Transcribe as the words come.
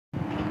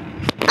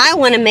I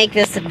want to make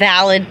this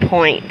valid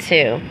point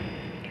too.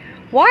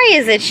 Why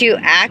is it you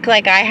act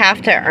like I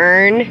have to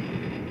earn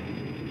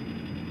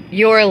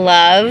your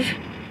love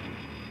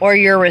or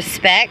your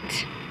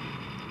respect,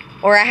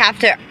 or I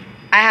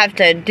have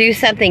to do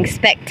something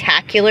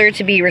spectacular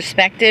to be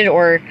respected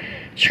or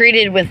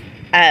treated with,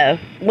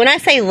 when I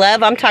say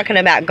love, I'm talking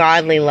about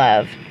godly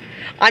love.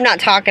 I'm not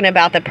talking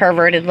about the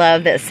perverted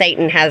love that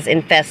Satan has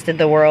infested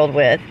the world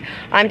with.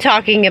 I'm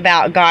talking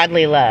about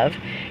godly love,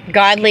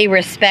 godly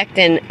respect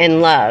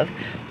and love.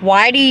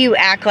 Why do you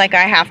act like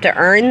I have to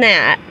earn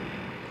that?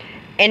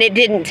 And it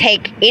didn't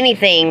take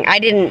anything. I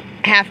didn't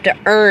have to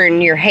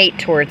earn your hate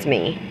towards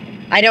me.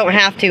 I don't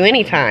have to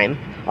anytime.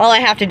 All I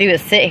have to do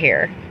is sit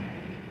here.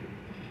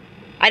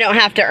 I don't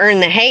have to earn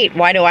the hate.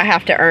 Why do I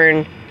have to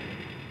earn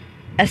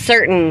a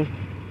certain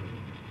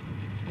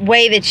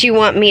way that you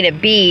want me to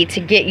be to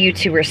get you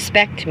to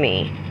respect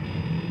me?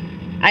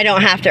 I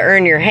don't have to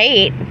earn your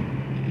hate,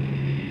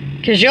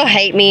 because you'll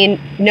hate me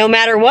no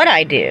matter what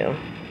I do.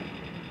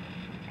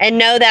 And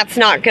no, that's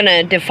not going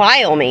to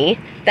defile me.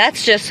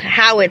 That's just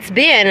how it's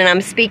been, and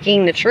I'm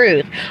speaking the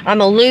truth. I'm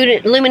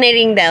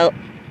illuminating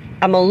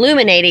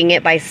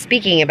it by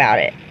speaking about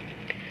it.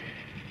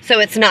 So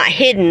it's not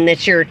hidden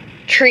that you're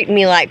treating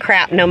me like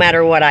crap no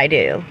matter what I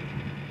do.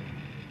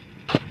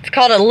 It's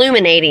called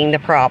illuminating the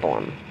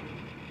problem.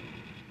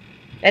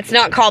 It's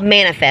not called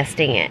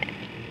manifesting it.